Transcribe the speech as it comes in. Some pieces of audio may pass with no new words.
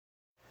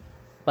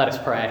Let us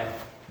pray.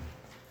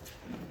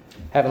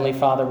 Heavenly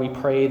Father, we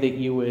pray that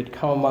you would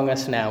come among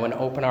us now and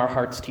open our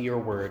hearts to your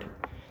word,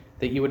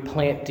 that you would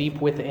plant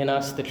deep within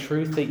us the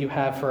truth that you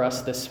have for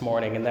us this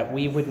morning, and that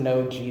we would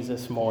know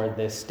Jesus more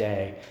this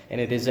day. And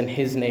it is in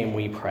his name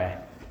we pray.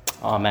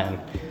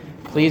 Amen.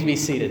 Please be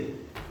seated.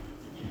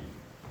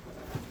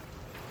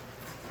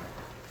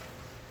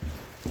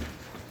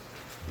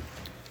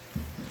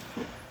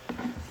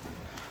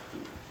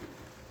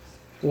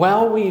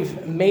 Well,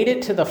 we've made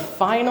it to the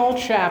final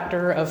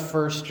chapter of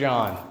 1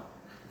 John.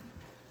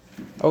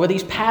 Over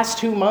these past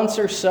 2 months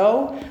or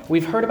so,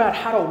 we've heard about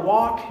how to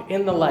walk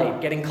in the light,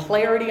 getting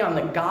clarity on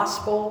the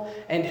gospel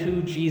and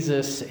who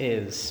Jesus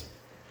is.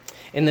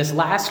 In this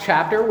last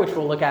chapter, which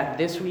we'll look at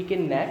this week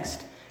and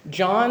next,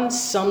 John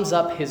sums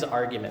up his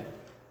argument.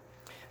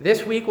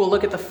 This week, we'll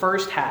look at the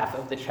first half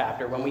of the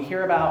chapter when we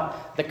hear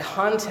about the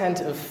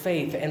content of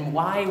faith and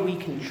why we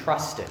can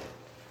trust it.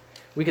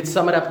 We could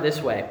sum it up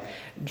this way.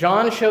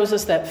 John shows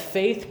us that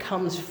faith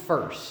comes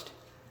first.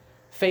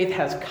 Faith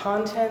has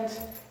content,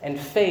 and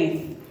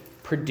faith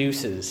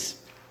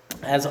produces.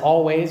 As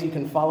always, you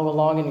can follow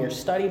along in your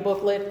study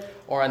booklet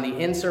or on the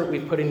insert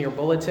we've put in your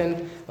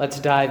bulletin. Let's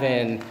dive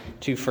in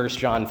to 1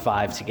 John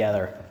 5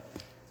 together.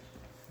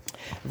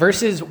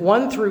 Verses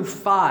 1 through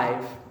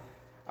 5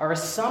 are a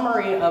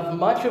summary of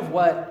much of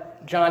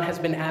what John has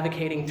been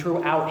advocating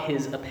throughout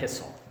his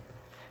epistle.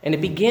 And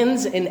it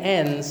begins and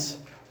ends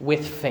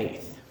with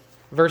faith.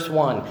 Verse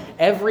 1,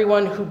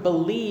 everyone who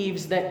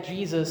believes that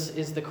Jesus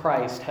is the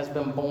Christ has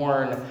been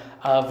born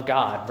of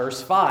God.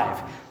 Verse 5,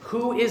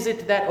 who is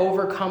it that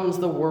overcomes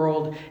the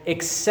world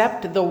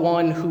except the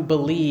one who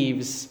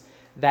believes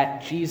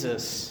that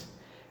Jesus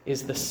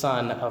is the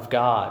Son of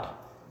God?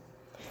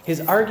 His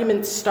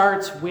argument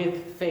starts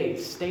with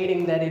faith,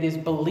 stating that it is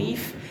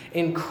belief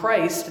in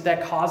Christ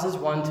that causes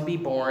one to be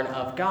born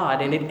of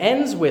God. And it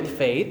ends with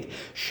faith,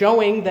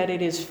 showing that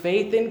it is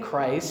faith in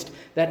Christ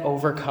that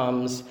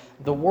overcomes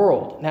the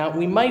world. Now,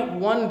 we might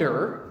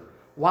wonder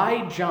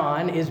why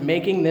John is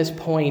making this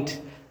point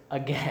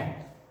again.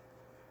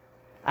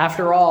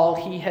 After all,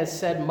 he has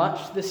said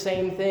much the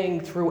same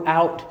thing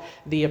throughout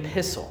the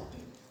epistle.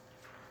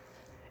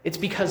 It's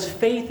because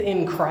faith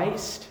in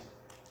Christ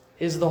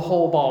is the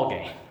whole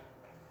ballgame.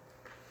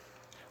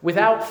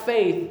 Without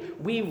faith,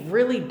 we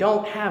really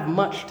don't have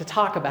much to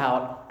talk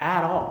about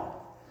at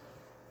all.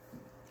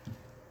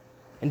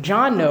 And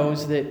John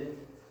knows that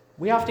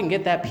we often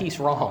get that piece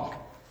wrong.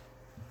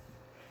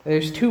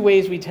 There's 2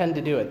 ways we tend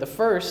to do it. The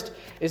first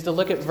is to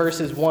look at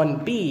verses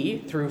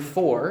 1b through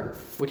 4,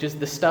 which is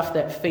the stuff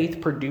that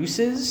faith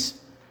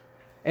produces,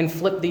 and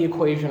flip the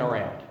equation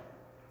around.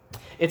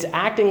 It's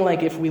acting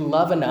like if we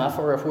love enough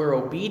or if we're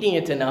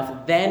obedient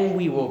enough, then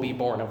we will be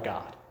born of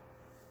God.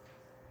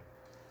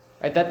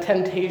 Right, that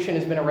temptation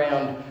has been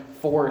around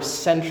for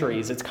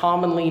centuries. It's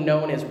commonly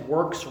known as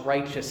works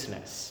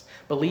righteousness,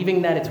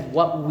 believing that it's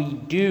what we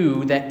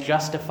do that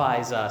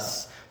justifies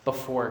us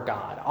before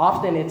God.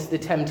 Often it's the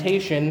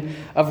temptation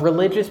of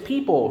religious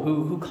people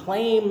who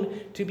claim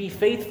to be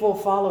faithful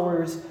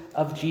followers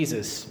of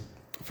Jesus.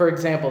 For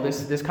example,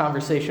 this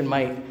conversation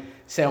might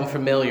sound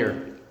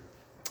familiar.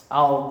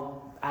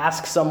 I'll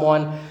ask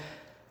someone,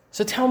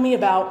 so tell me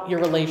about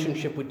your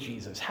relationship with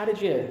Jesus. How did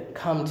you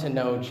come to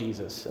know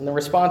Jesus? And the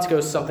response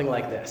goes something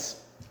like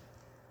this.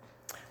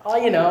 Oh,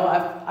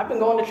 I've been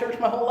going to church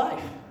my whole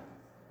life.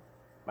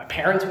 My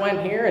parents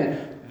went here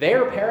and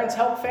their parents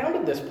helped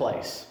founded this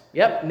place.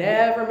 Yep,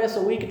 never miss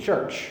a week at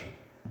church.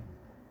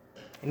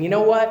 And you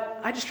know what?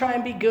 I just try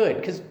and be good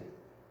because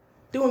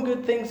doing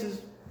good things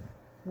is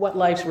what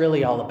life's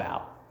really all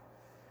about.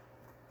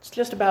 It's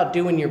just about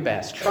doing your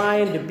best,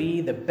 trying to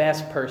be the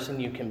best person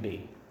you can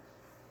be.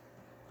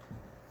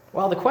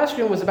 Well, the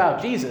question was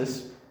about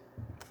Jesus,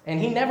 and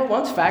he never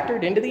once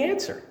factored into the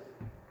answer.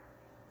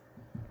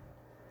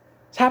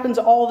 This happens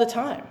all the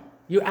time.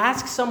 You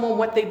ask someone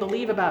what they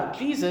believe about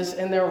Jesus,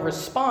 and their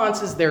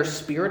response is their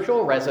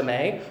spiritual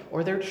resume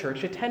or their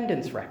church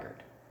attendance record.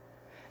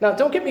 Now,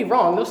 don't get me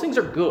wrong, those things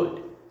are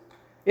good.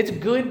 It's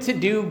good to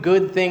do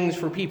good things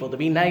for people, to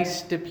be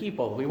nice to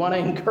people. We want to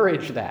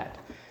encourage that.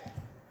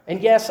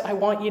 And yes, I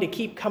want you to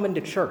keep coming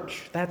to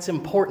church. That's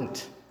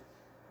important.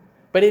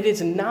 But it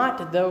is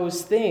not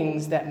those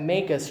things that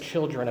make us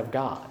children of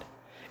God.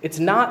 It's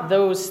not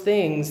those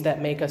things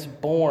that make us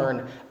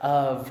born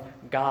of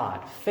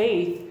God.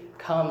 Faith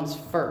comes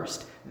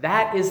first.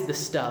 That is the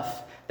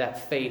stuff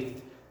that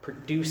faith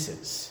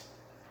produces.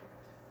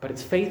 But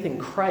it's faith in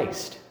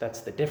Christ that's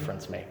the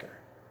difference maker.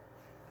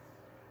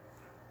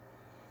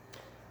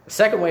 The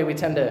second way we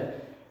tend to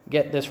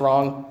get this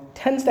wrong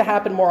tends to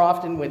happen more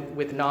often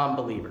with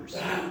non-believers.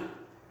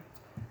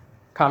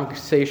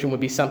 Conversation would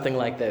be something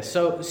like this.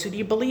 So do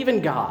you believe in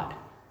God?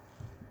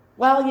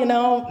 Well, I'm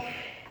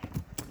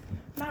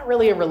not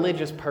really a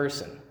religious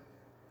person,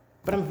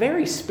 but I'm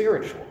very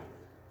spiritual.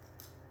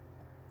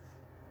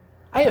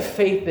 I have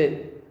faith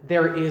that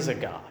there is a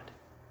God.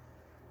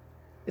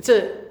 It's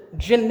a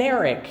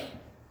generic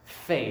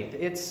faith.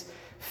 It's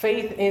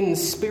faith in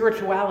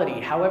spirituality,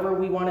 however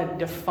we want to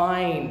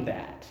define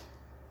that.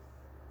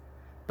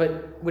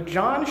 But what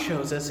John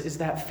shows us is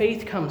that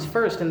faith comes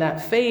first, and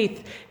that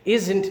faith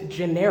isn't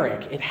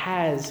generic. It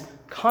has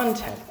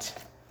content.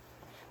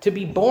 To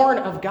be born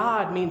of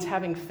God means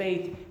having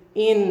faith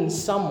in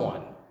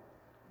someone.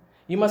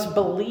 You must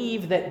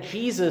believe that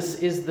Jesus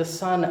is the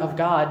Son of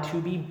God to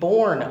be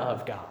born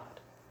of God.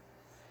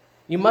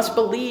 You must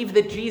believe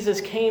that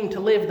Jesus came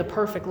to live the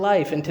perfect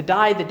life and to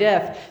die the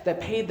death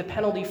that paid the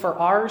penalty for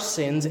our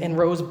sins and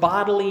rose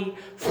bodily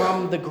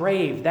from the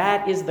grave.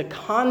 That is the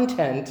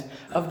content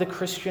of the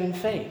Christian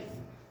faith.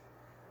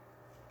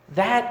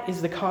 That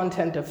is the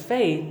content of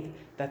faith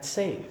that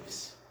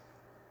saves.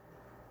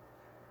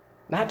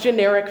 Not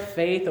generic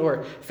faith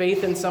or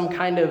faith in some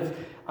kind of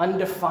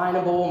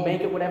undefinable, make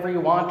it whatever you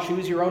want,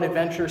 choose your own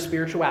adventure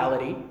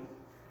spirituality.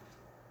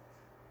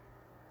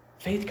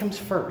 Faith comes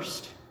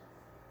first,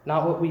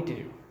 not what we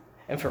do.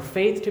 And for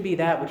faith to be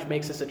that which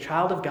makes us a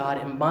child of God,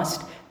 it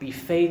must be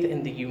faith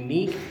in the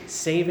unique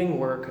saving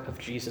work of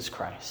Jesus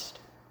Christ.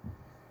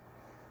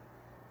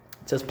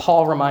 It says,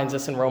 Paul reminds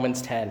us in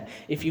Romans 10,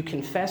 if you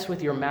confess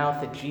with your mouth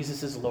that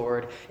Jesus is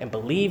Lord and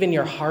believe in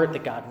your heart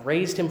that God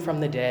raised him from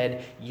the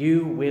dead,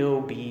 you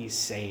will be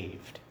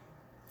saved.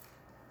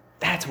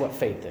 That's what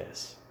faith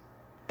is.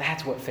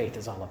 That's what faith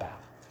is all about.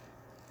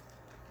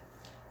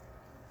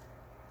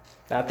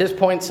 Now, at this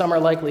point, some are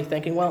likely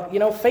thinking,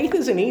 well, faith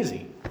isn't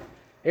easy.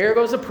 Here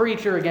goes a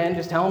preacher again,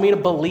 just telling me to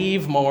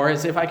believe more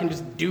as if I can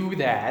just do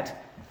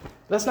that.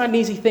 That's not an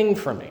easy thing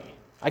for me.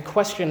 I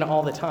question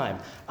all the time.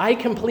 I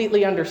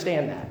completely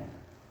understand that.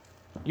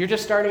 You're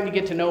just starting to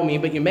get to know me,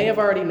 but you may have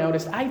already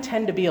noticed I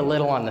tend to be a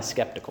little on the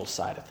skeptical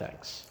side of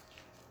things.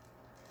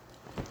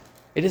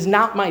 It is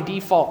not my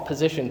default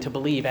position to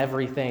believe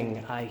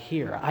everything I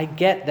hear. I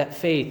get that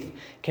faith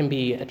can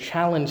be a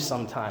challenge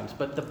sometimes,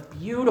 but the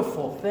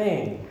beautiful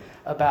thing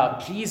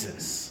about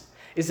Jesus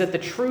is that the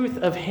truth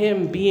of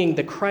him being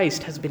the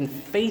Christ has been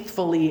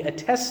faithfully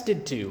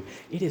attested to.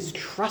 It is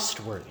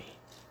trustworthy.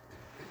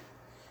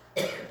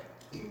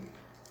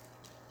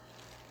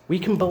 We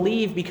can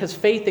believe because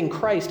faith in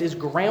Christ is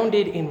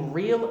grounded in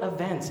real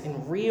events,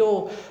 in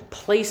real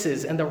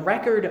places, and the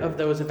record of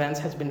those events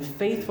has been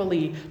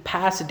faithfully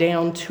passed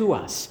down to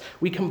us.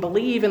 We can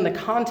believe in the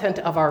content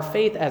of our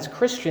faith as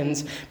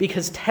Christians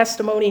because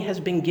testimony has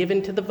been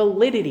given to the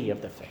validity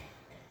of the faith.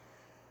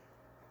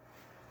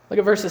 Look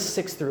at verses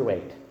 6 through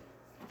 8.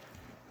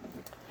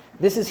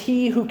 This is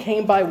he who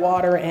came by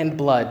water and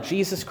blood,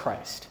 Jesus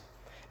Christ.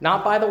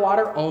 Not by the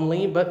water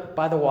only, but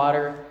by the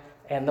water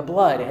and the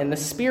blood. And the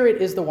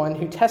Spirit is the one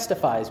who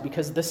testifies,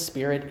 because the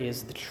Spirit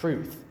is the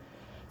truth.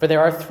 For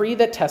there are three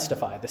that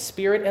testify, the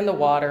Spirit and the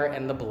water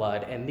and the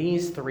blood, and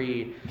these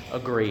three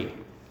agree.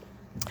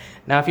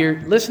 Now, if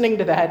you're listening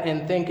to that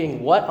and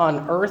thinking, what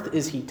on earth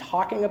is he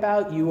talking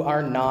about? You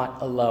are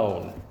not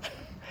alone.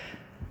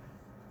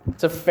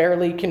 It's a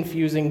fairly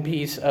confusing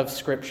piece of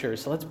Scripture,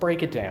 so let's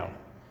break it down.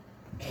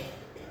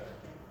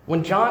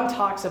 When John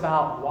talks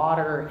about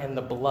water and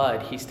the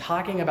blood, he's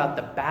talking about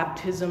the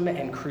baptism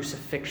and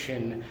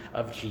crucifixion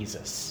of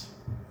Jesus.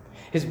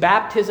 His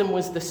baptism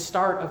was the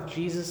start of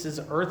Jesus'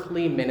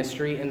 earthly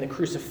ministry, and the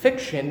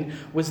crucifixion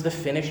was the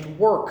finished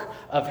work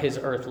of his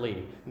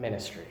earthly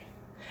ministry.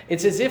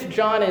 It's as if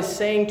John is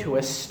saying to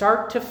us,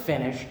 start to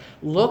finish,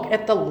 look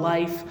at the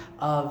life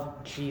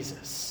of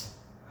Jesus.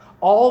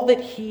 All that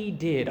he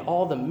did,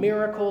 all the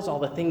miracles, all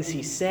the things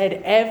he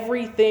said,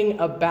 everything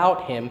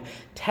about him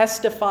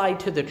testified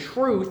to the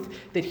truth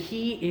that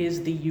he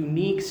is the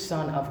unique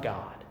Son of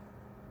God.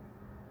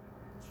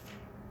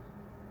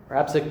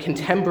 Perhaps a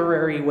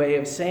contemporary way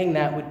of saying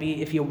that would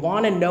be, if you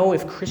want to know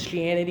if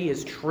Christianity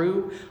is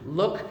true,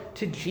 look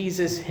to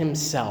Jesus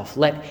himself.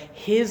 Let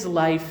his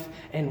life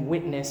and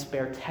witness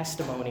bear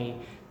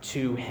testimony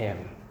to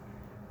him.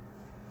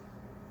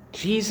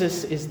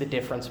 Jesus is the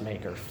difference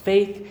maker.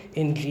 Faith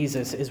in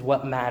Jesus is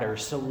what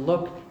matters, so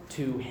look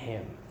to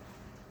him.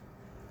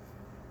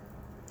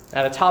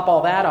 Now, to top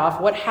all that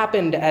off, what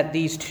happened at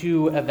these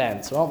two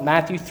events? Well,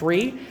 Matthew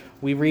 3,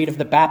 we read of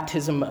the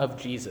baptism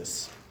of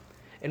Jesus.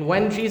 And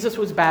when Jesus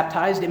was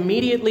baptized,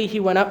 immediately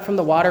he went up from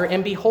the water,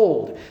 and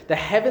behold, the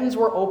heavens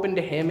were opened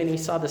to him, and he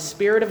saw the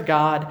Spirit of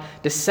God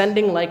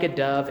descending like a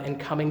dove and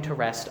coming to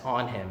rest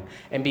on him.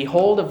 And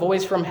behold, a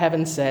voice from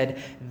heaven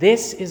said,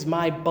 "This is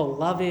my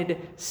beloved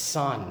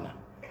Son,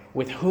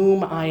 with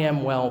whom I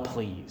am well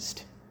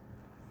pleased."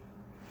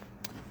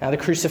 Now the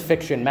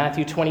crucifixion,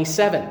 Matthew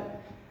 27.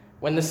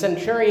 When the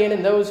centurion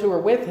and those who were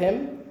with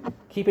him,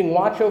 keeping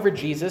watch over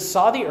Jesus,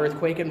 saw the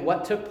earthquake and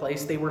what took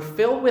place, they were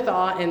filled with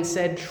awe and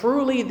said,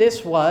 "Truly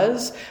this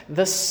was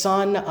the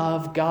Son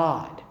of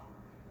God."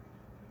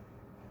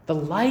 The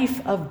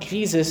life of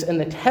Jesus and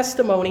the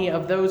testimony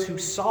of those who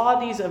saw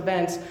these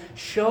events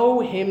show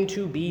him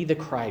to be the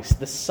Christ,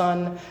 the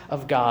Son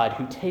of God,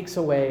 who takes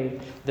away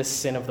the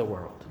sin of the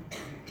world.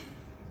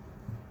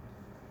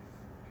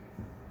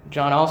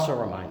 John also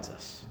reminds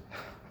us,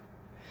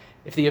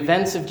 if the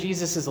events of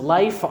Jesus'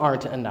 life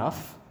aren't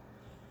enough,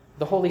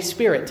 the Holy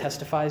Spirit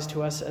testifies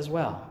to us as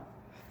well.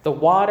 The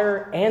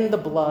water and the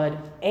blood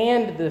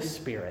and the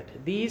Spirit,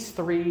 these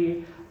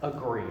three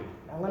agree.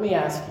 Now let me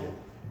ask you,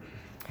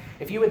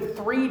 If you had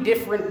 3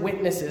 different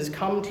witnesses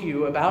come to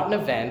you about an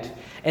event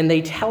and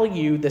they tell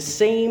you the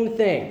same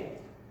thing,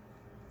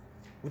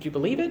 would you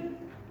believe it?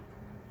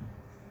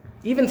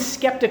 Even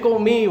skeptical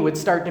me would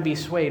start to be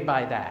swayed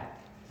by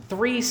that.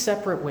 3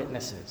 separate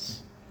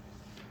witnesses,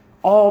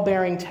 all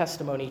bearing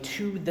testimony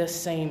to the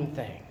same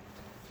thing.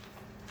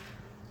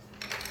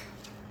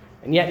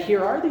 And yet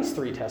here are these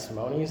 3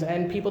 testimonies,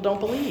 and people don't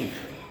believe.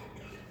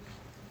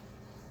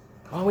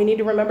 Well, we need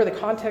to remember the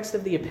context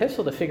of the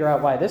epistle to figure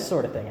out why this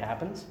sort of thing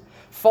happens.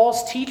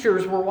 False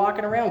teachers were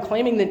walking around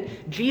claiming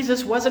that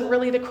Jesus wasn't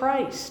really the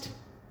Christ,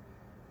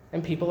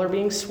 and people are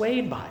being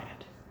swayed by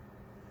it.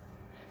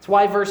 That's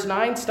why verse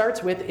 9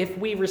 starts with, if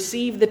we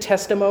receive the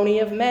testimony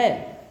of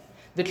men.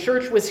 The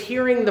church was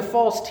hearing the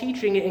false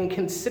teaching and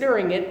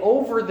considering it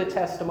over the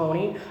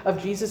testimony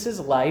of Jesus'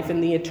 life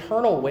and the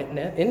internal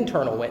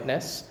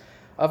witness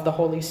of the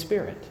Holy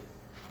Spirit.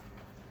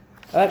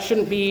 That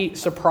shouldn't be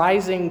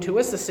surprising to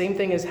us. The same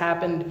thing has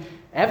happened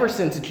ever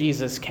since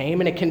Jesus came,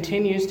 and it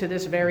continues to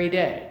this very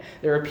day.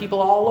 There are people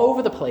all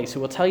over the place who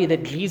will tell you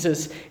that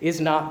Jesus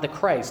is not the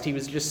Christ. He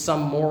was just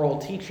some moral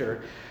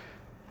teacher,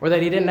 or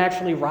that he didn't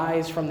actually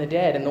rise from the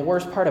dead. And the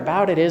worst part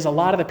about it is a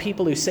lot of the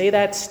people who say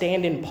that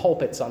stand in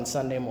pulpits on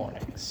Sunday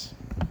mornings.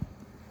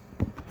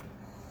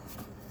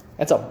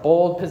 That's a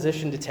bold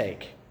position to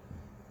take.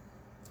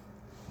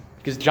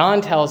 Because John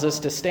tells us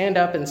to stand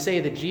up and say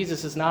that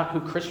Jesus is not who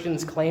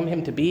Christians claim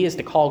him to be is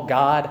to call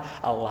God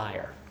a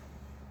liar.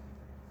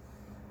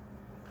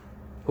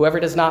 Whoever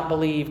does not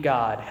believe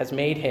God has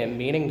made him,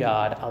 meaning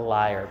God, a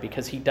liar,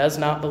 because he does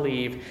not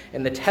believe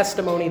in the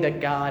testimony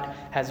that God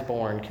has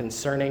borne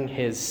concerning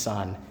his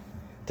Son.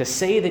 To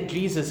say that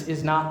Jesus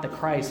is not the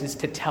Christ is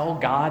to tell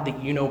God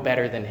that you know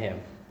better than him.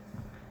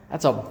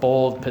 That's a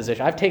bold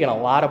position. I've taken a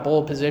lot of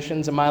bold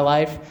positions in my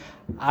life.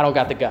 I don't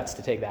got the guts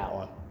to take that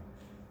one.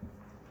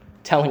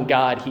 Telling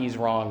God he's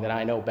wrong, that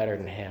I know better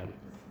than him.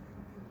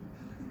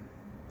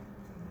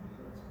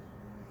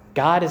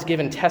 God has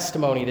given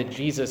testimony that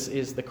Jesus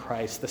is the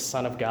Christ, the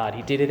Son of God.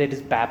 He did it at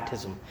his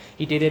baptism.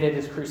 He did it at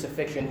his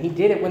crucifixion. He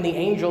did it when the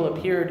angel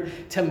appeared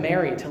to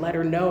Mary to let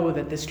her know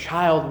that this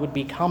child would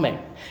be coming.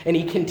 And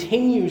he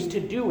continues to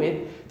do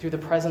it through the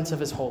presence of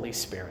his Holy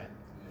Spirit.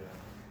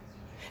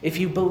 If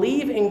you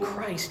believe in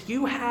Christ,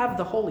 you have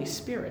the Holy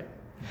Spirit.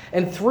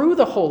 And through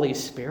the Holy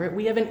Spirit,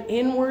 we have an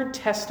inward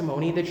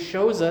testimony that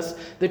shows us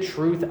the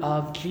truth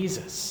of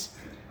Jesus.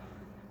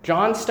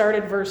 John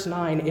started verse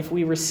 9, if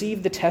we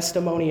receive the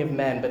testimony of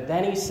men, but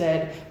then he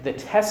said, the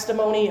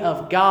testimony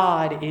of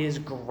God is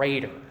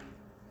greater.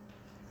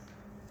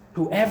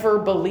 Whoever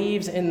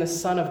believes in the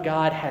Son of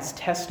God has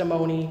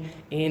testimony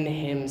in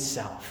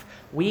himself.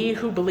 We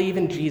who believe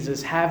in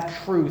Jesus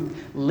have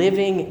truth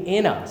living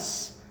in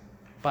us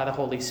by the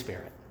Holy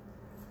Spirit.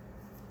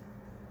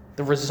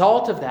 The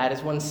result of that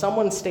is when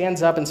someone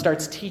stands up and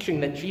starts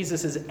teaching that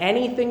Jesus is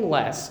anything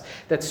less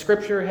that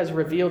Scripture has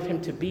revealed him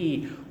to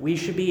be, we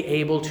should be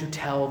able to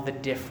tell the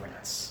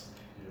difference.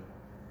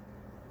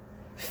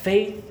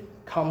 Faith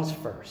comes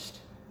first.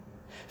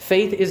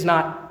 Faith is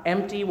not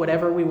empty,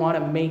 whatever we want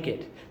to make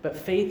it, but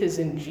faith is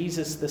in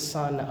Jesus, the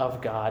Son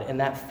of God, and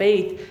that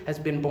faith has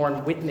been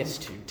borne witness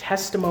to.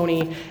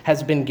 Testimony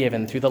has been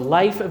given through the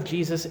life of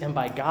Jesus and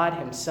by God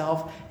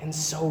himself, and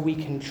so we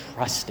can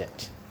trust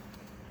it.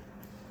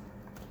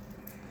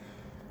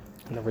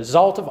 And the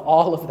result of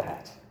all of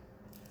that,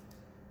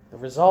 the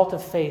result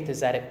of faith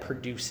is that it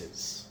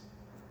produces.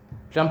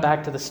 Jump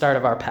back to the start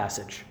of our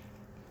passage.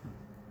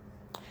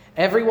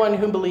 Everyone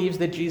who believes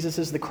that Jesus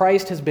is the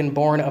Christ has been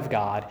born of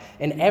God,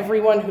 and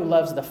everyone who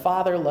loves the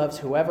Father loves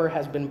whoever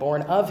has been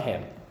born of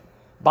him.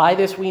 By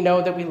this we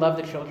know that we love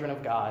the children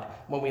of God,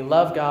 when we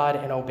love God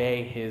and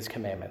obey his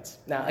commandments.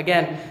 Now,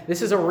 again,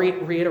 this is a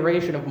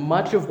reiteration of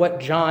much of what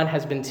John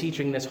has been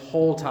teaching this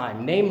whole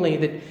time, namely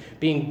that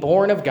being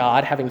born of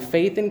God, having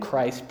faith in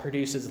Christ,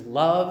 produces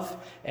love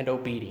and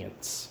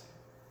obedience.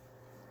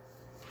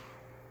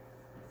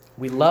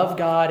 We love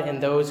God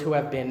and those who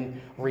have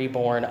been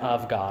reborn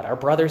of God, our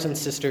brothers and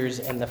sisters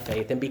in the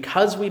faith. And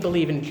because we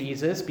believe in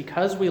Jesus,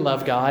 because we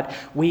love God,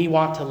 we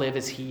want to live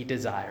as he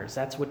desires.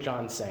 That's what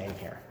John's saying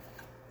here.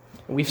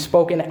 We've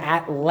spoken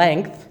at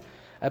length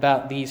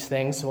about these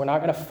things, so we're not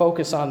going to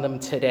focus on them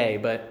today,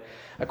 but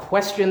a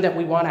question that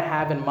we want to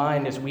have in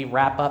mind as we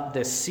wrap up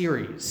this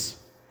series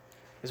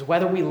is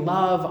whether we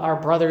love our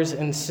brothers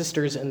and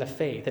sisters in the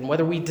faith and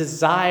whether we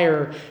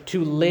desire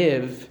to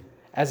live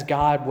as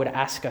God would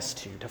ask us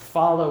to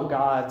follow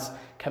God's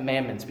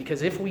commandments.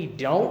 Because if we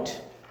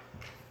don't,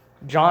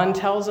 John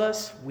tells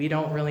us we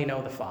don't really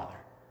know the Father.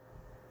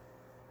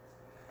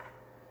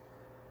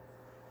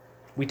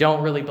 We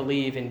don't really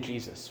believe in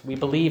Jesus. We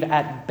believe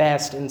at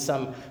best in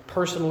some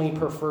personally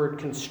preferred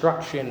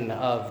construction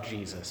of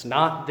Jesus,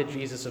 not the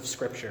Jesus of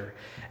Scripture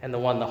and the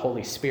one the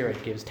Holy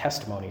Spirit gives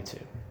testimony to.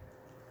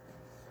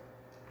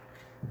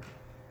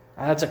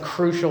 That's a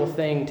crucial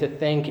thing to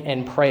think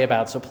and pray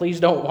about. So please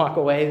don't walk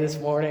away this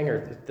morning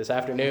or this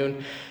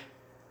afternoon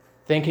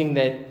thinking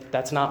that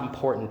that's not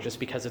important just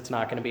because it's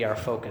not going to be our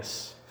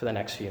focus for the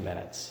next few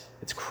minutes.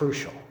 It's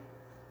crucial.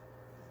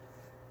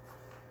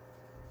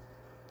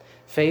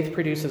 Faith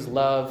produces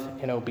love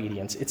and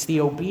obedience. It's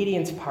the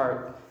obedience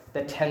part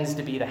that tends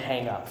to be the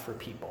hang-up for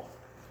people.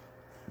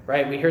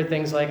 Right? We hear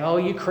things like, oh,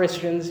 you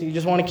Christians, you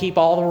just want to keep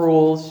all the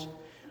rules.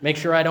 Make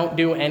sure I don't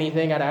do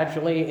anything I'd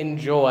actually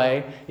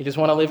enjoy. You just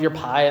want to live your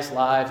pious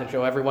lives and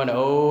show everyone,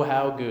 oh,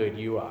 how good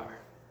you are.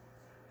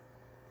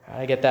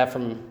 I get that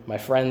from my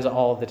friends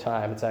all the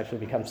time. It's actually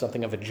become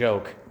something of a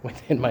joke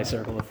within my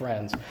circle of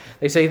friends.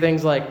 They say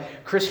things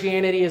like,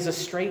 Christianity is a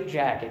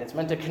straitjacket. It's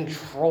meant to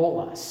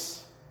control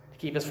us, to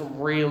keep us from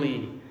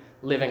really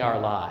living our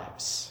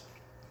lives.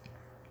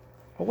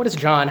 Well, what does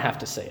John have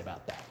to say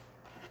about that?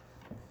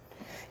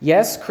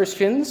 Yes,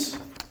 Christians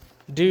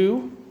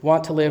do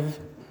want to live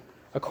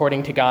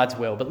according to God's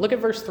will. But look at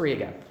verse 3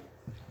 again.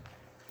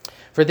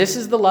 For this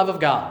is the love of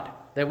God,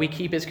 that we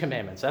keep his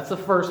commandments. That's the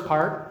first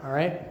part, all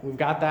right? We've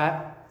got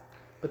that.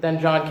 But then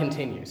John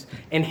continues.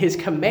 And his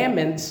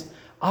commandments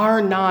are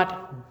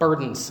not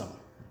burdensome.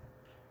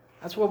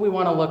 That's what we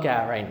want to look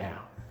at right now.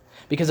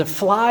 Because it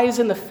flies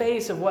in the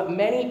face of what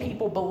many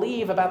people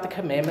believe about the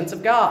commandments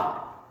of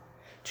God.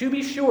 To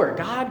be sure,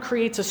 God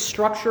creates a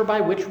structure by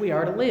which we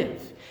are to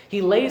live.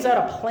 He lays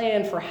out a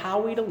plan for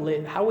how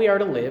we are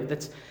to live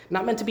that's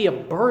not meant to be a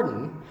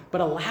burden,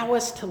 but allow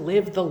us to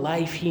live the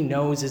life he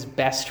knows is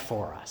best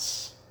for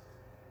us.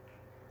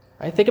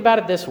 Right? Think about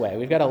it this way.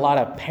 We've got a lot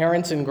of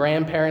parents and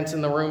grandparents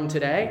in the room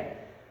today.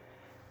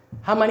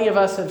 How many of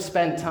us have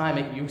spent time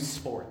at youth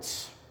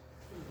sports?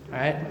 All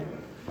right?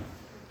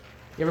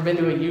 You ever been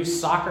to a youth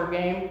soccer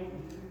game?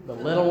 The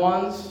little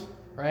ones,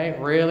 right?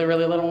 Really,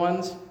 really little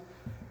ones.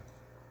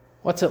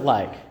 What's it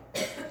like?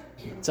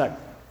 It's a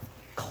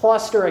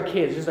cluster of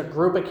kids, just a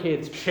group of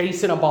kids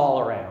chasing a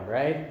ball around,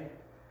 right?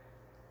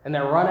 And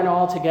they're running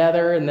all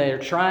together, and they're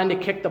trying to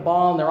kick the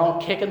ball, and they're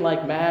all kicking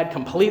like mad,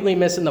 completely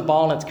missing the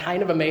ball, and it's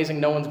kind of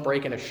amazing no one's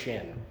breaking a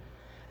shin.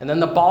 And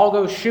then the ball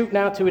goes shooting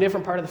out to a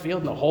different part of the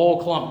field, and the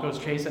whole clump goes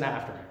chasing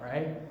after it,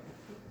 right?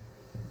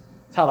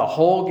 That's how the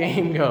whole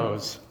game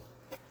goes.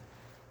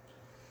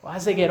 Well,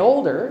 as they get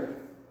older,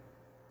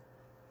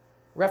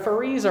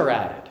 referees are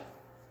added.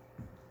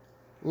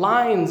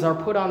 Lines are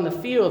put on the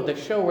field that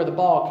show where the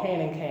ball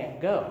can and can't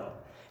go.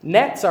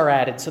 Nets are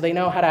added so they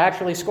know how to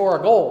actually score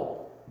a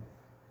goal.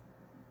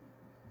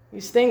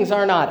 These things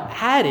are not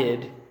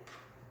added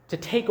to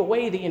take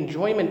away the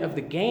enjoyment of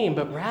the game,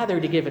 but rather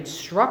to give it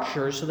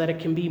structure so that it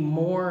can be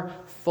more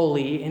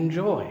fully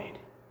enjoyed.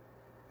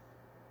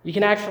 You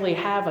can actually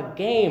have a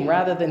game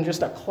rather than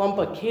just a clump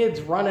of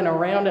kids running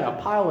around in a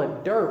pile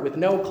of dirt with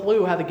no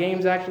clue how the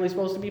game's actually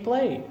supposed to be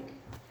played.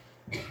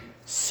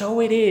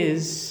 So it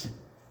is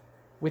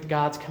with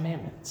God's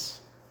commandments.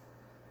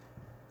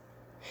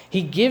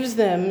 He gives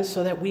them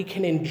so that we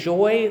can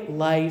enjoy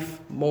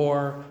life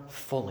more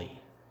fully.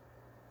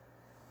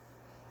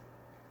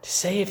 To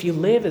say, if you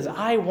live as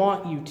I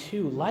want you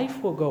to,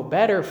 life will go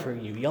better for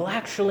you. You'll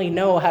actually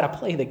know how to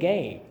play the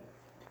game.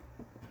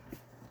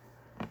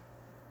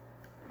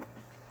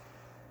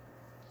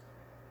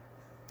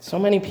 So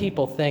many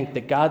people think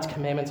that God's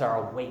commandments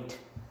are a weight.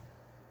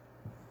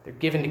 They're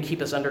given to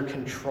keep us under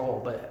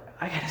control, but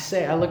I gotta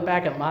say, I look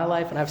back at my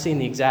life and I've seen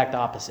the exact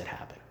opposite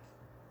happen.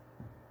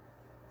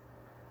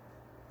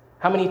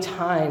 How many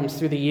times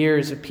through the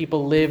years have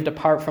people lived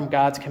apart from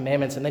God's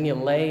commandments, and then you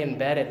lay in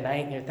bed at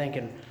night and you're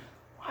thinking,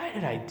 why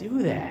did I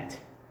do that?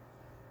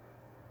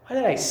 Why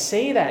did I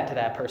say that to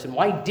that person?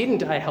 Why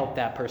didn't I help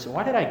that person?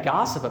 Why did I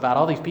gossip about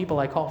all these people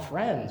I call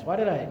friends? Why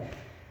did I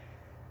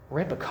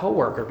rip a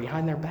coworker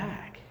behind their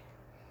back?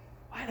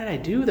 Why did I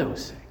do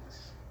those things?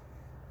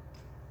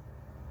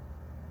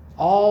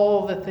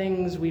 All the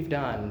things we've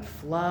done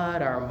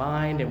flood our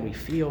mind and we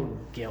feel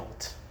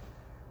guilt.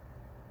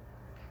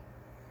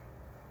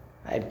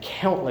 I had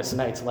countless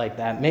nights like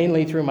that,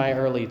 mainly through my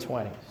early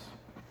 20s.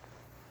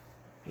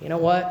 You know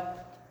what?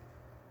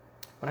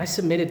 When I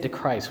submitted to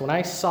Christ, when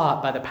I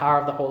sought by the power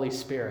of the Holy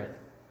Spirit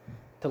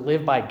to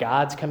live by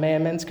God's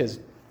commandments, because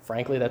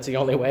frankly, that's the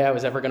only way I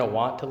was ever going to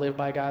want to live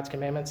by God's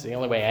commandments, the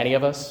only way any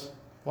of us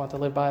want to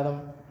live by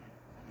them,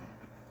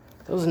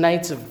 those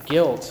nights of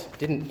guilt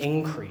didn't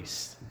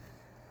increase.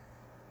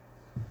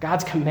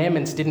 God's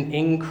commandments didn't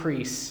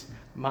increase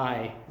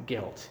my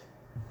guilt.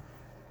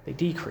 They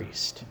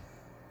decreased.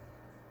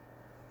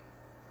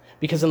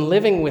 Because in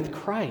living with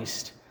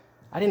Christ,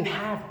 I didn't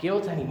have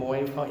guilt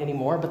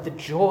anymore, but the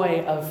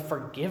joy of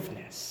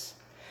forgiveness.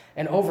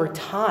 And over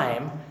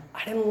time,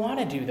 I didn't want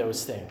to do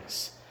those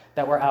things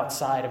that were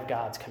outside of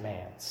God's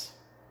commands.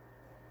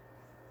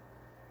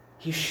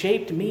 He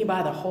shaped me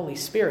by the Holy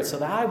Spirit so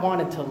that I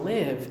wanted to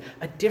live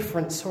a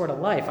different sort of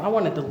life. I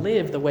wanted to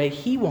live the way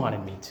He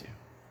wanted me to.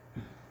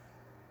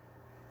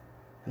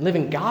 And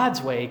living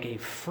God's way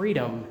gave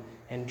freedom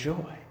and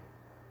joy.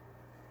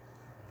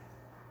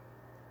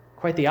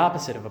 Quite the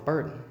opposite of a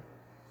burden.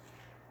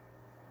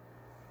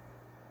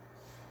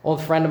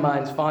 Old friend of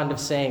mine's fond of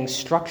saying,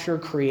 structure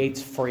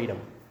creates freedom.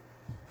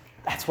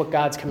 That's what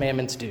God's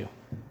commandments do.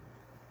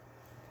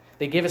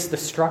 They give us the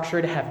structure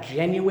to have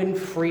genuine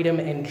freedom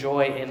and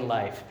joy in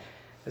life.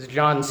 As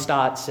John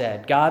Stott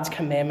said, God's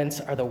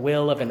commandments are the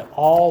will of an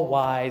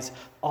all-wise,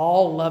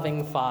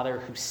 all-loving Father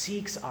who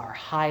seeks our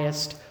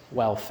highest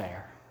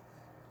welfare.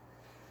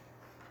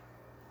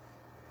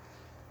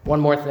 One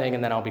more thing,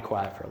 and then I'll be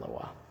quiet for a little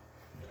while.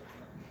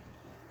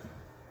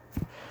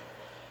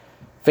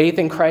 Faith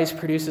in Christ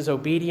produces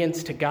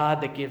obedience to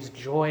God that gives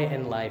joy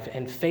and life,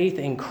 and faith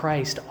in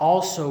Christ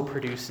also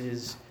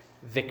produces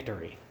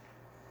victory.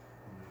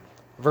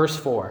 Verse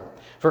 4,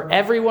 for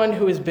everyone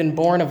who has been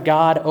born of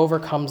God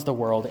overcomes the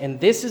world, and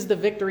this is the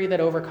victory that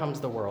overcomes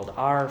the world,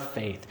 our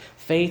faith.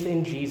 Faith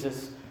in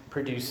Jesus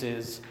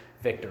produces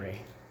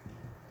victory.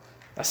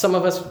 Now, some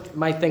of us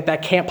might think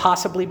that can't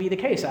possibly be the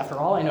case. After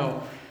all, I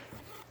know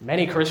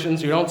many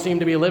Christians who don't seem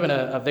to be living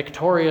a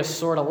victorious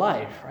sort of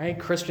life, right?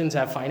 Christians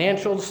have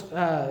financial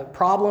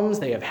problems.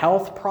 They have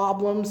health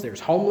problems. There's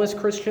homeless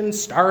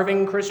Christians,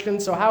 starving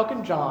Christians. So how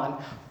can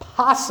John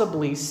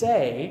possibly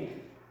say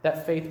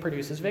that faith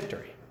produces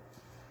victory?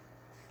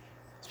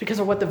 It's because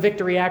of what the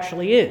victory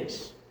actually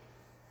is.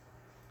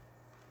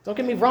 Don't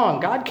get me wrong.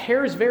 God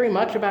cares very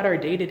much about our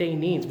day-to-day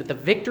needs, but the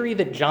victory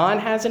that John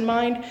has in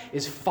mind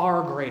is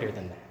far greater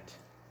than that.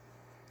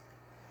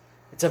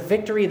 It's a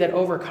victory that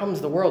overcomes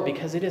the world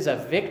because it is a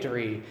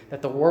victory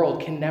that the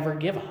world can never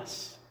give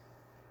us.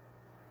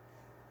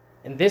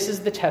 And this is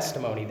the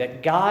testimony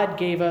that God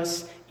gave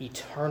us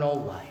eternal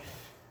life.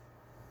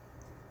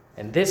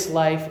 And this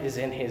life is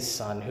in his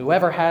Son.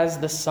 Whoever has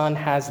the Son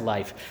has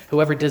life.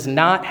 Whoever does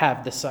not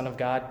have the Son of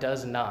God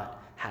does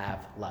not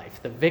have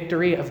life. The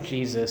victory of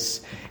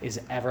Jesus is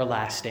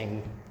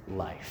everlasting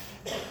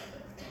life.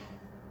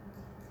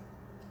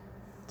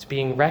 It's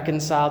being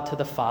reconciled to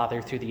the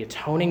Father through the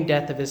atoning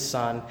death of his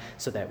Son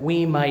so that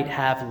we might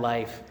have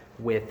life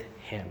with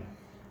him.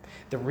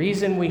 The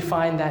reason we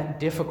find that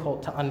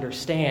difficult to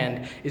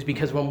understand is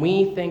because when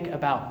we think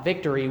about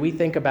victory, we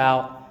think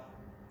about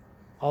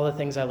all the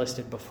things I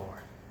listed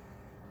before,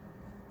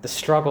 the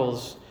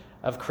struggles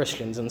of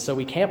Christians, and so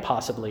we can't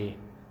possibly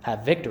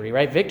have victory,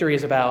 right? Victory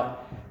is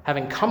about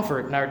having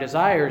comfort and our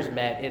desires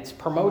met. It's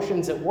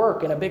promotions at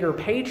work and a bigger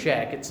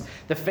paycheck. It's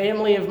the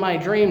family of my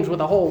dreams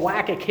with a whole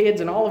whack of kids,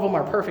 and all of them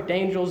are perfect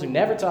angels who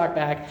never talk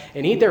back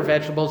and eat their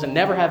vegetables and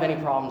never have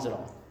any problems at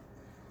all.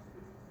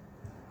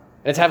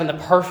 And it's having the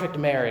perfect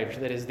marriage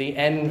that is the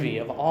envy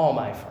of all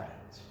my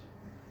friends.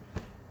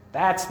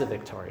 That's the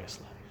victorious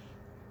life.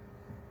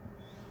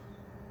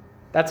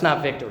 That's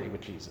not victory with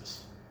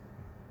Jesus.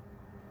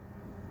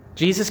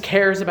 Jesus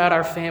cares about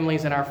our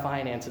families and our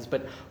finances,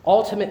 but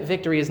ultimate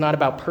victory is not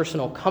about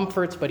personal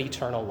comforts, but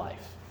eternal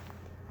life.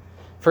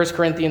 1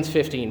 Corinthians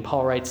 15,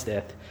 Paul writes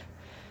this,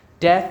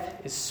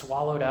 death is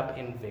swallowed up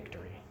in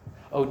victory.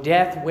 O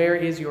death, where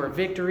is your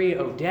victory?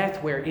 O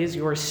death, where is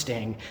your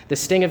sting? The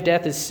sting of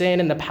death is sin,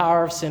 and the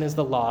power of sin is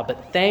the law.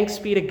 But thanks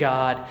be to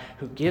God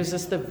who gives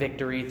us the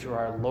victory through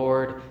our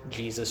Lord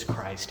Jesus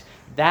Christ.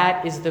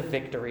 That is the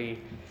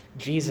victory,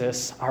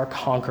 Jesus, our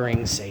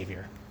conquering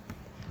Savior.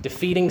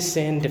 Defeating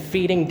sin,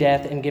 defeating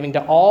death, and giving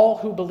to all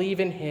who believe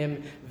in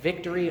him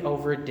victory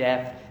over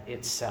death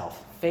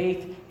itself.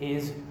 Faith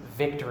is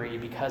victory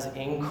because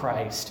in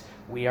Christ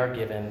we are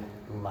given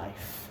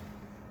life.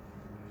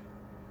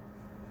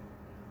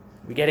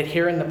 We get it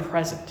here in the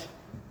present,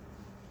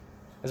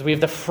 as we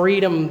have the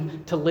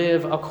freedom to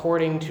live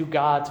according to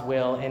God's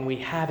will, and we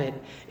have it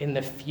in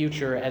the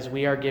future as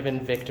we are given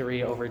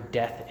victory over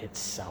death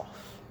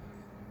itself.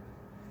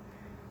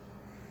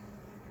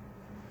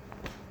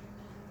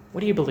 What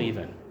do you believe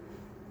in?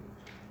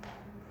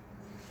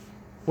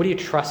 What do you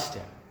trust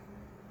in?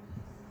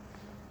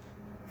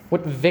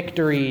 What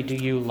victory do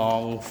you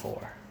long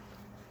for?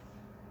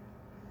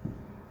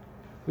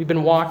 We've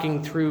been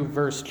walking through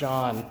verse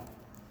John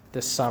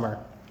this summer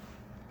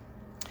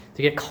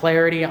to get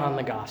clarity on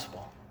the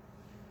gospel.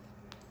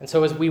 And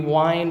so as we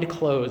wind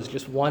close,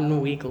 just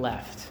 1 week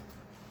left,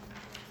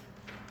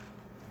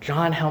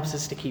 John helps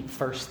us to keep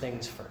first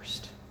things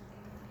first.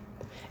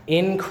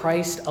 In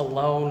Christ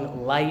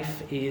alone,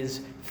 life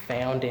is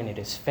found, and it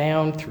is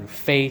found through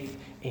faith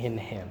in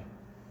him.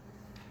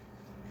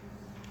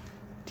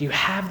 Do you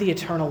have the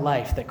eternal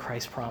life that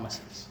Christ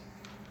promises?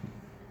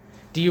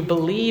 Do you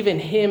believe in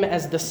him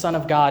as the Son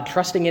of God,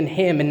 trusting in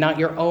him and not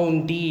your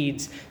own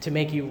deeds to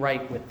make you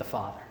right with the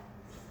Father?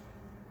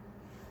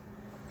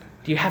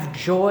 Do you have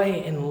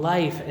joy in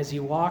life as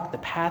you walk the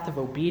path of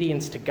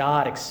obedience to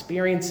God,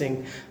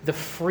 experiencing the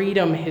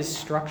freedom his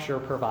structure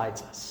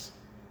provides us?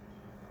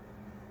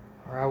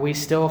 Or are we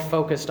still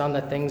focused on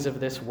the things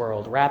of this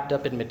world, wrapped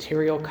up in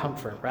material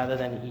comfort rather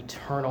than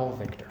eternal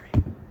victory?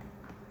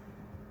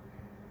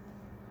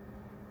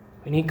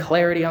 We need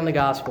clarity on the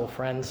gospel,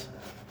 friends.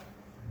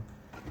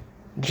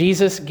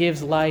 Jesus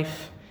gives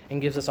life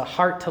and gives us a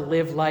heart to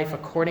live life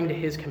according to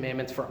his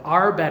commandments for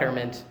our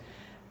betterment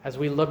as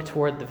we look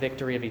toward the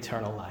victory of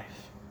eternal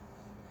life.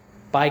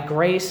 By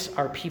grace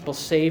are people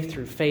saved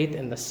through faith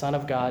in the Son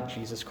of God,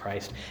 Jesus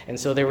Christ. And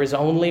so there is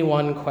only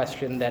one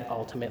question that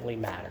ultimately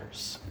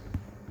matters.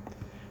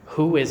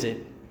 Who is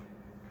it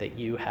that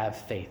you have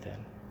faith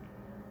in?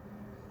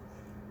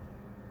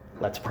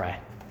 Let's pray.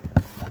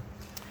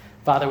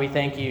 Father, we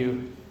thank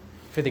you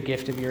for the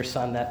gift of your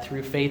Son, that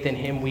through faith in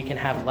him we can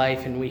have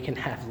life and we can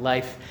have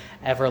life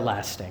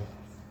everlasting.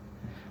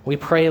 We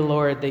pray,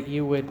 Lord, that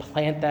you would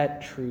plant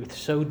that truth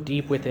so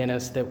deep within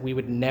us that we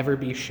would never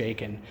be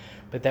shaken,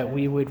 but that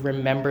we would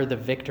remember the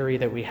victory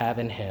that we have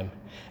in him,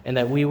 and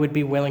that we would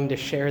be willing to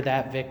share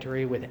that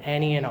victory with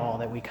any and all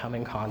that we come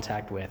in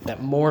contact with,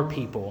 that more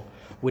people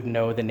would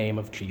know the name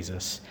of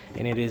Jesus.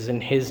 And it is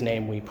in his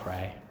name we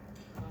pray.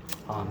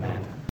 Amen.